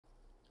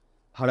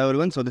Hello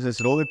everyone, so this is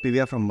Rohit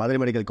Pivya from Mother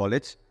Medical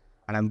College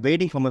and I'm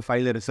waiting for my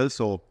final year results,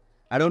 so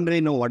I don't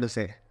really know what to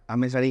say.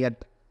 Am I studying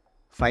at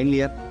final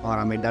year or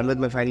am I done with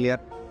my final year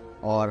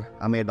or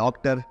am I a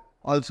doctor?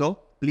 Also,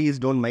 please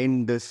don't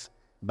mind this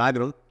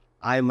background.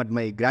 I am at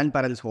my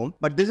grandparents' home,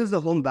 but this is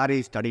the home where I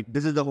studied.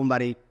 This is the home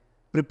where I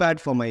prepared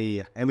for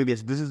my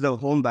MBBS. This is the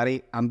home where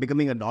I'm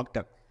becoming a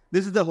doctor.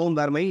 This is the home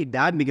where my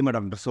dad became a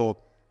doctor. So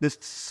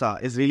this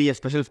is really a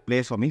special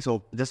place for me.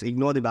 So just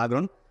ignore the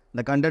background.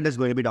 The content is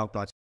going to be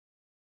doctor.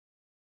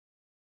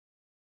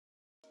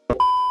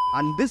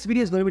 And this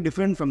video is going to be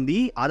different from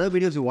the other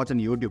videos you watch on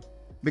YouTube.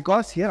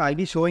 Because here I'll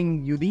be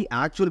showing you the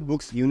actual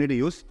books you need to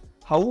use,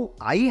 how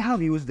I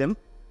have used them,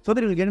 so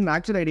that you'll get an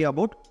actual idea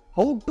about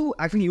how to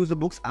actually use the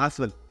books as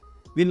well.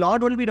 We'll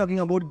not only be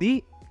talking about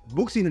the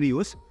books you need to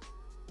use,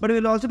 but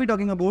we'll also be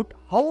talking about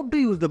how to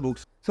use the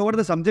books. So what are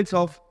the subjects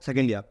of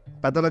second year?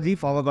 Pathology,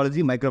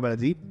 pharmacology,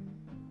 microbiology.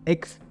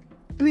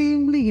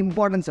 Extremely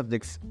important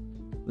subjects.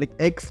 Like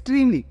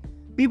extremely.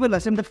 People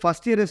assume that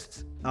first year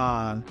is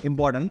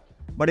important.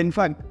 But in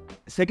fact,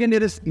 second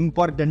year is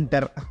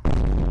importanter.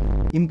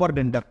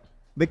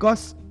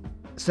 Because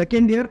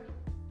second year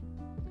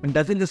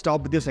doesn't just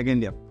stop with your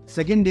second year.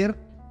 Second year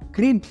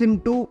creeps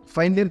into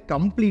final year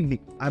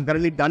completely. I'm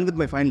currently done with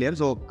my final year,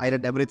 so I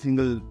read every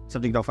single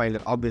subject of final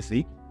year,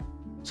 obviously.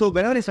 So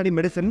whenever I study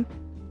medicine,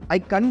 I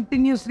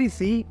continuously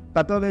see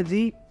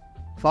pathology,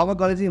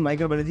 pharmacology, and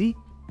microbiology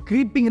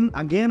creeping in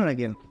again and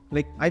again.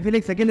 Like I feel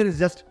like second year is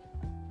just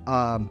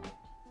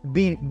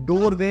the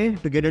doorway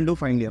to get into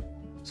final year.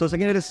 So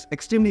second year is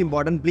extremely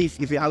important. Please,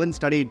 if you haven't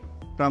studied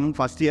from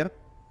first year,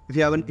 if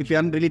you haven't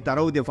really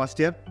thorough with your first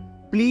year,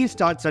 please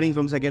start studying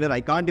from second year.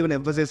 I can't even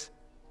emphasize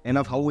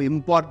enough how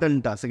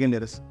important second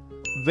year is.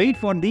 Wait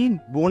for the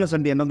bonus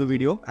at the end of the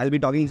video. I'll be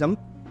talking some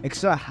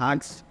extra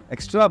hacks,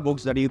 extra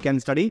books that you can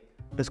study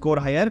to score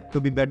higher,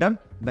 to be better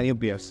than your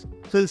peers.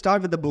 So we'll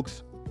start with the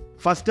books.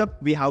 First up,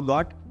 we have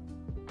got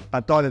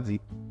pathology.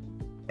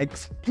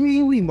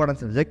 Extremely important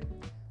subject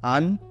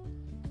and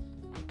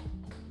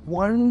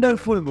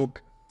wonderful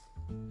book.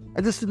 I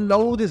just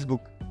love this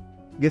book.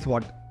 Guess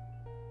what?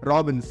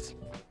 Robbins.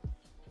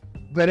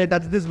 When I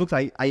touch this book,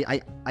 I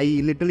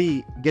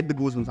literally get the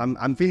goosebumps.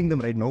 I'm feeling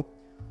them right now.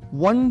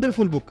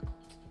 Wonderful book.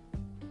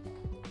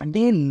 And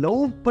they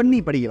love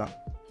panni padikala.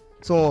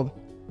 So,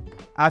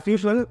 as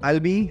usual, I'll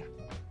be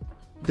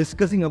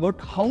discussing about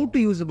how to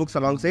use the books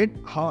alongside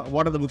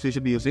what are the books you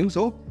should be using.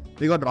 So,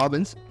 we got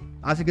Robbins.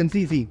 As you can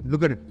see,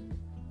 look at it.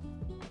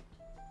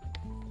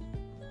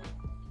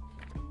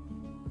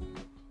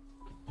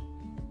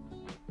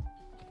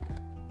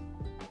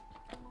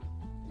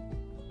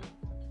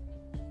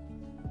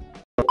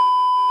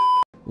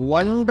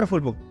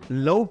 Wonderful book.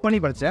 Love panni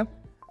padcha.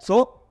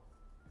 So,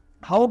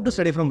 how to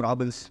study from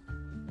Robbins?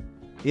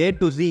 A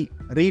to Z.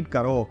 Read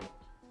karo.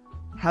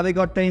 Have I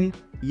got time?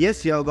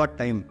 Yes, you have got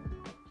time.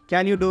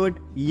 Can you do it?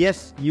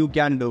 Yes, you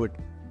can do it.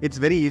 It's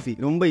very easy.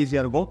 Rumba easy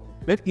argo.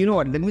 But you know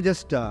what? Let me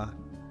just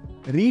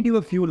read you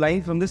a few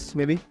lines from this.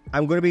 Maybe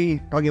I'm going to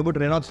be talking about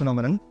Raynaud's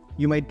phenomenon.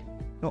 You might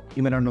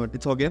not know it.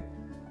 It's okay.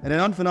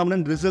 Raynaud's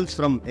phenomenon results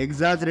from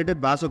exaggerated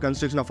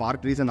vasoconstriction of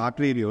arteries and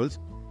arterioles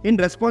in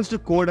response to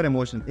cold or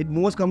emotion. It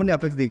most commonly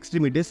affects the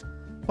extremities,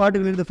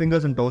 particularly the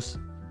fingers and toes.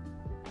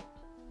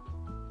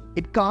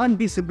 It can't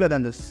be simpler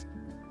than this.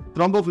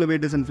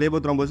 Thrombophlebitis and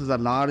phlebothrombosis are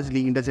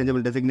largely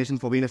interchangeable designations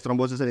for venous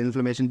thrombosis and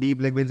inflammation.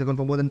 Deep leg veins account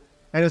for more than...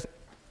 Anyways,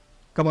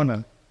 come on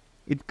man.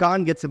 It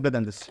can't get simpler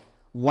than this.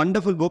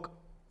 Wonderful book.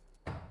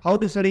 How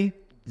to study?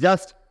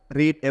 Just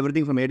read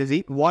everything from A to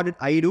Z. What did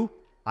I do?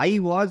 I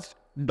watched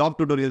Doc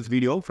Tutorials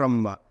video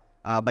from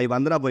by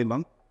Vandana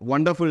Boimam.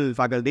 Wonderful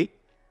faculty.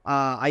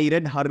 I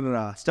read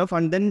her stuff,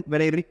 and then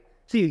when I read,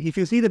 see, if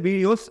you see the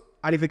videos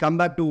and if you come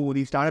back to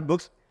the standard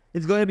books,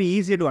 it's going to be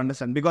easier to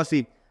understand. Because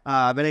see,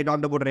 when I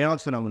talked about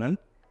Raynaud's phenomenon,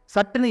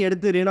 certainly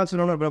Raynaud's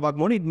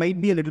phenomenon, it might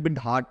be a little bit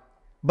hard.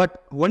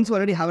 But once you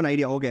already have an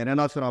idea, okay,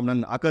 Raynaud's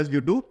phenomenon occurs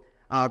due to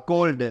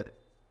cold.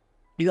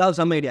 You have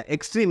some idea.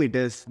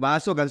 Extremities,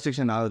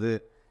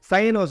 vasoconstriction,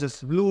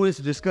 cyanosis, bluish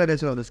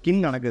discoloration of the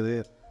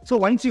skin. So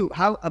once you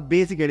have a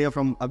basic idea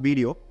from a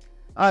video,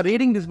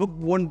 reading this book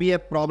won't be a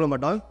problem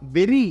at all.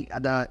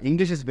 The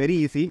English is very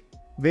easy,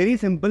 very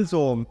simple.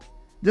 So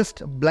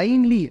just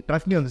blindly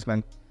trust me on this,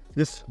 man.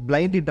 Just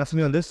blindly trust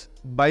me on this.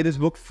 Buy this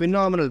book,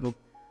 phenomenal book.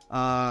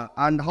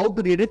 And how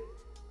to read it?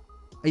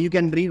 You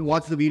can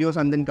watch the videos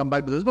and then come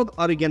back to this book,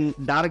 or you can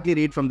directly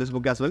read from this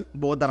book as well.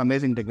 Both are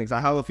amazing techniques. I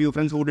have a few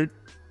friends who did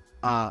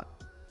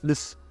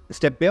this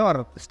step A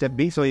or step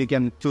B, so you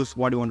can choose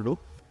what you want to do.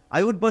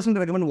 I would personally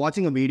recommend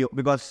watching a video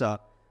because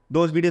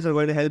those videos are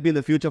going to help you in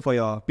the future for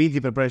your PG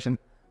preparation.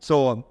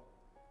 So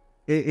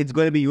it's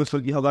going to be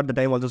useful. You have got the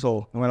time also,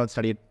 so why not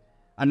study it?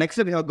 And next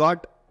up, we have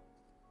got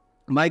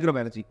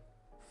Microbiology.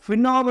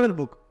 Phenomenal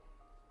book.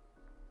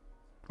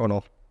 Oh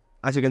no.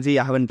 As you can see,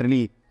 I haven't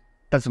really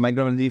touched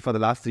microbiology for the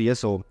last 3 years,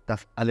 so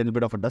that's a little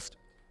bit of a dust.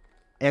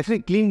 I actually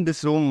cleaned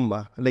this room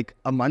like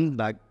a month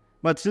back,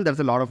 but still there's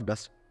a lot of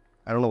dust.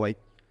 I don't know why.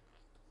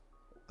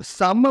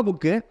 Summer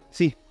book,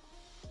 see,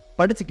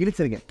 படிச்சு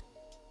கிழிச்சிருக்கேன்.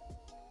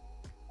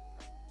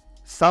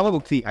 Sama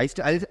book. See, I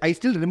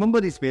still remember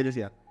these pages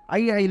here. I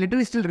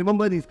literally still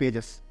remember these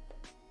pages.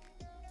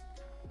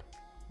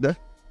 This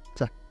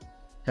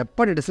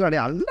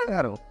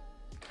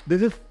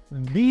is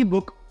the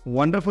book,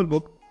 wonderful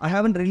book. I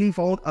haven't really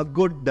found a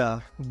good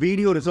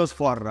video resource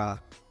for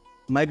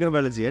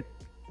microbiology yet.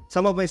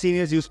 Some of my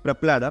seniors use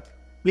prep ladder.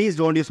 Please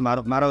don't use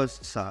Maro. Maro is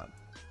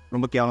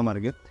romba kevalama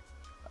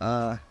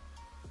irukku.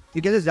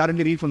 You can just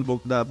directly read from the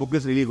book. The book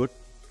is really good.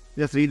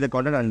 Just read the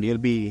content and you'll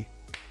be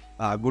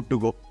good to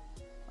go.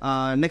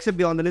 Next up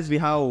beyond the list, we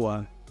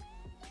have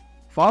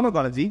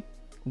pharmacology.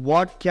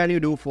 What can you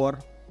do for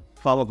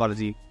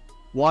pharmacology?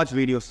 Watch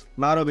videos.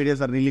 Maro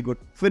videos are really good.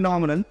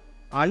 Phenomenal.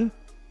 And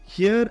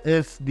here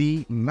is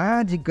the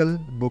magical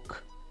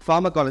book.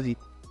 Pharmacology.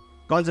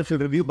 Conceptual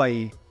review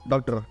by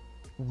Dr.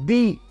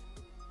 The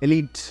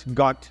Elite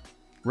God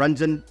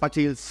Ranjan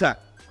Patel Sir.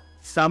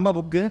 Sama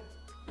book.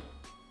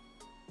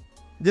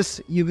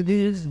 You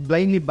just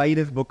blindly buy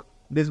this book.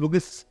 This book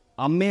is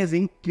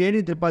amazing.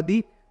 K.D.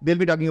 Tripathi, they'll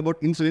be talking about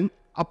insulin.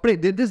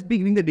 They'll just be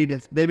giving the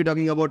details. They'll be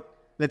talking about,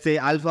 let's say,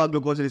 alpha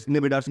glucosidase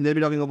inhibitors. They'll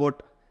be talking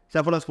about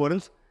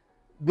cephalosporins.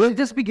 They'll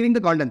just be giving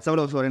the content.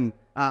 Cephalosporin,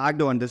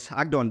 act on this,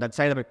 act on that,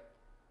 side effect.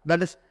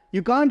 That is,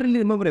 you can't really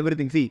remember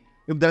everything. See,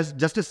 if there's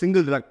just a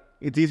single drug,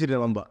 it's easy to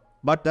remember.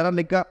 But there are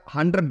like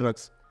 100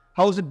 drugs.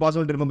 How is it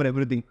possible to remember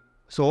everything?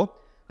 So,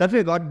 that's why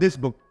I got this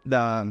book,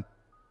 the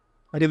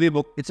review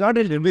book. It's not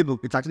a review book.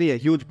 It's actually a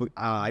huge book.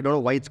 I don't know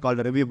why it's called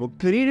a review book.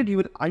 If you read it, you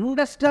will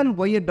understand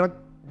why a drug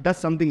does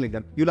something like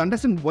that. You'll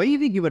understand why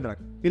we give a drug.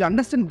 You'll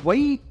understand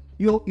why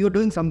you're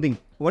doing something.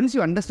 Once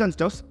you understand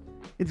stuff,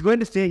 it's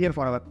going to stay here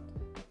forever.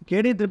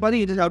 K.D. Tripathi,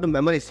 you just have to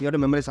memorize. You have to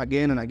memorize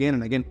again and again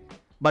and again.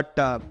 But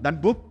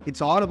that book,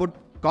 it's all about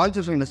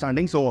conceptual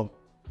understanding. So,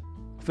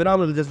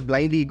 phenomenal. Just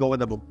blindly go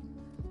with the book.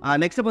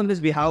 Next up on this,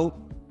 we have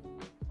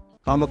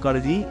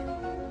pharmacology,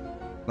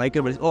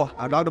 microbiology. Oh,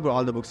 I talked about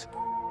all the books.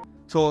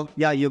 So,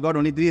 yeah, you got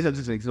only 3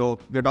 subjects. So,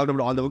 we talked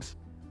about all the books.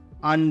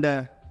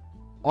 And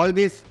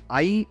always,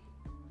 I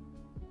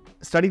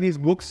study these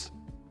books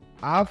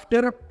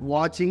after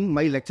watching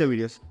my lecture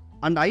videos.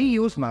 And I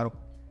use Maro.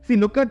 See,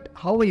 look at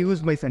how I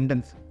use my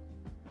sentence.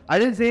 I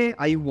didn't say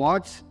I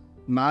watch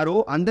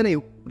Maro and then I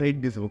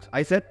read these books.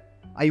 I said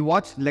I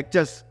watch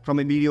lectures from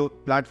a video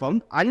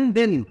platform and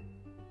then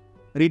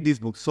read these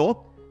books.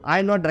 So,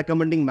 I'm not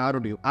recommending Maro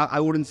to you. I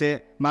wouldn't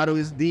say Maro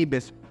is the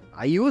best.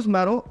 I use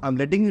Maro. I'm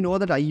letting you know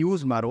that I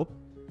use Maro.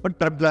 But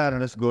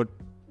Preplar is good.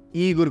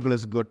 eGurukul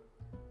is good.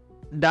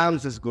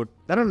 DAMS is good.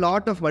 There are a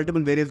lot of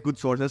multiple various good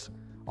sources.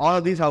 All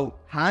of these have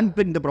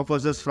handpicked the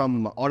professors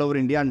from all over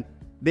India and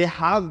they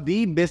have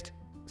the best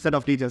set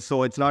of teachers.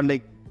 So it's not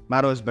like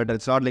Maro is better.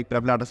 It's not like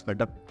Preplar is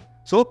better.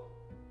 So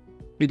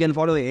you can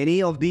follow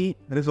any of the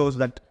resources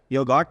that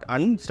you got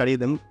and study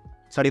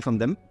from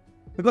them.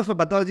 Because for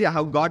pathology, I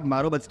have got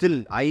Maro, but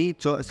still I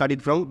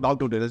studied from doc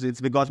tutorials.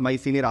 It's because my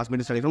senior asked me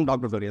to study from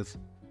doc tutorials.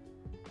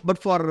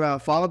 But for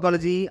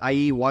pharmacology,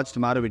 I watched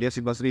Maro videos.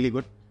 It was really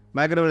good.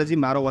 Microbiology,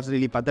 Maro was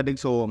really pathetic,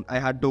 so I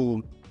had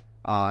to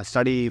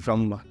study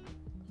from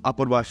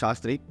Apurva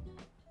Shastri.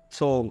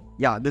 So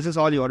yeah, this is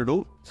all you want to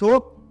do.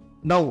 So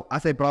now,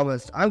 as I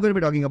promised, I'm going to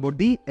be talking about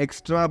the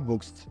extra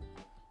books,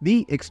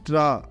 the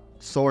extra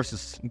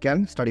sources you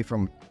can study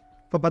from.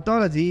 For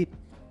pathology,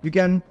 you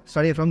can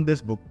study from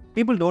this book.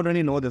 People don't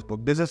really know this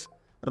book. This is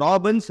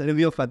Robbins'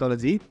 Review of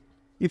Pathology.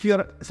 If you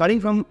are studying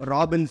from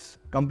Robbins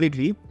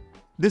completely,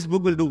 this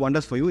book will do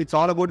wonders for you. It's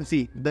all about,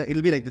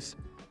 it'll be like this.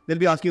 They'll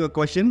be asking you a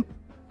question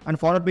and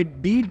followed by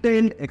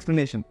detailed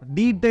explanation.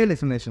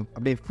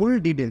 Update full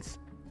details.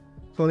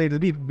 So it will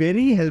be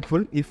very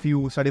helpful if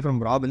you study from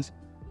Robbins.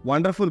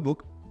 Wonderful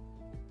book.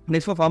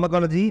 Next for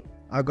pharmacology,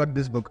 I've got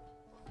this book.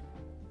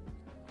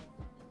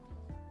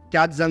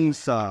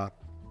 Katzung's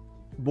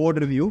board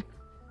review.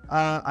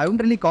 I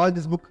wouldn't really call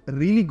this book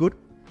really good.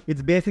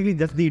 It's basically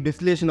just the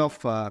distillation of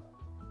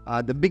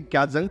the big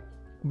Katzung,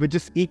 which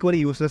is equally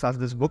useless as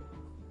this book.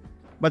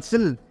 But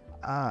still,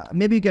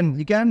 maybe you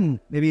can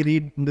maybe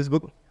read this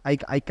book.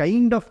 I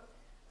kind of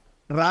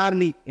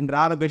rarely, in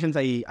rare occasions,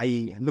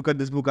 I look at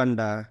this book and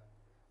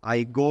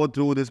I go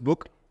through this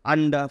book.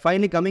 And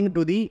finally coming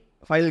to the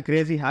final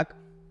crazy hack.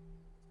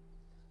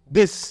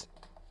 This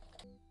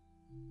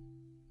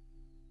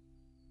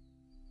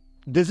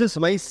is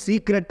my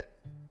secret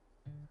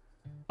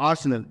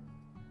arsenal.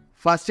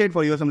 First aid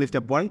for USMLE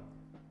step 1.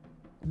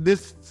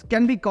 This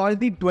can be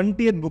called the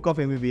 20th book of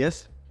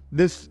MBBS.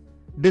 This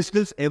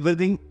distills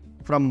everything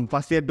from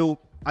first year to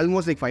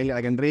almost like final.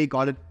 I can really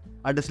call it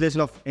a distillation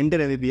of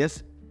entire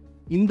MBBS.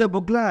 In the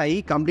book,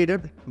 I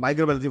completed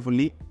microbiology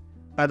fully,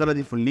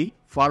 pathology fully,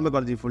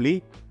 pharmacology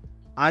fully,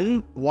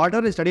 and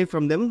whatever I studied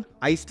from them,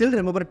 I still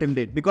remember till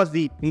date because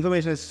the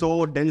information is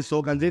so dense,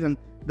 so concise, and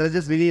there is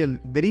just really a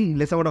very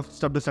less amount of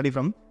stuff to study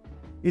from.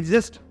 It's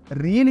just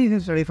really easy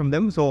to study from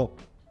them. So,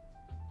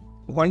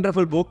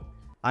 wonderful book,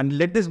 and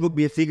let this book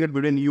be a secret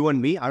between you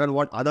and me. I don't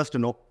want others to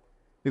know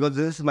because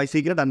this is my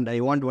secret and I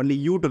want only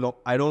you to know.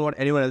 I don't want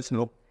anyone else to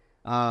know.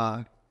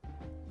 I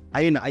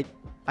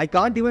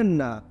can't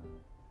even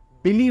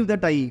believe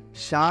that I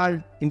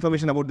shared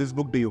information about this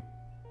book to you.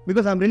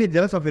 Because I'm really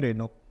jealous of you right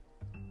now.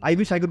 I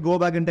wish I could go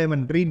back in time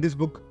and read this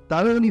book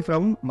thoroughly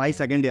from my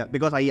second year,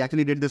 because I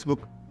actually did this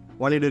book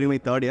only during my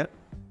third year.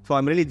 So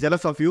I'm really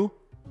jealous of you.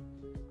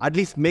 At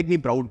least make me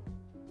proud.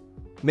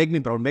 Make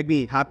me proud. Make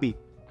me happy.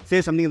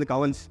 Say something in the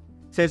comments.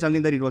 Say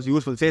something that it was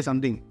useful. Say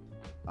something.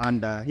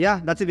 And yeah,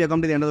 that's it. We have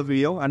come to the end of the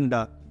video. And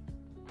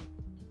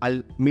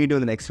I'll meet you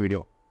in the next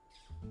video.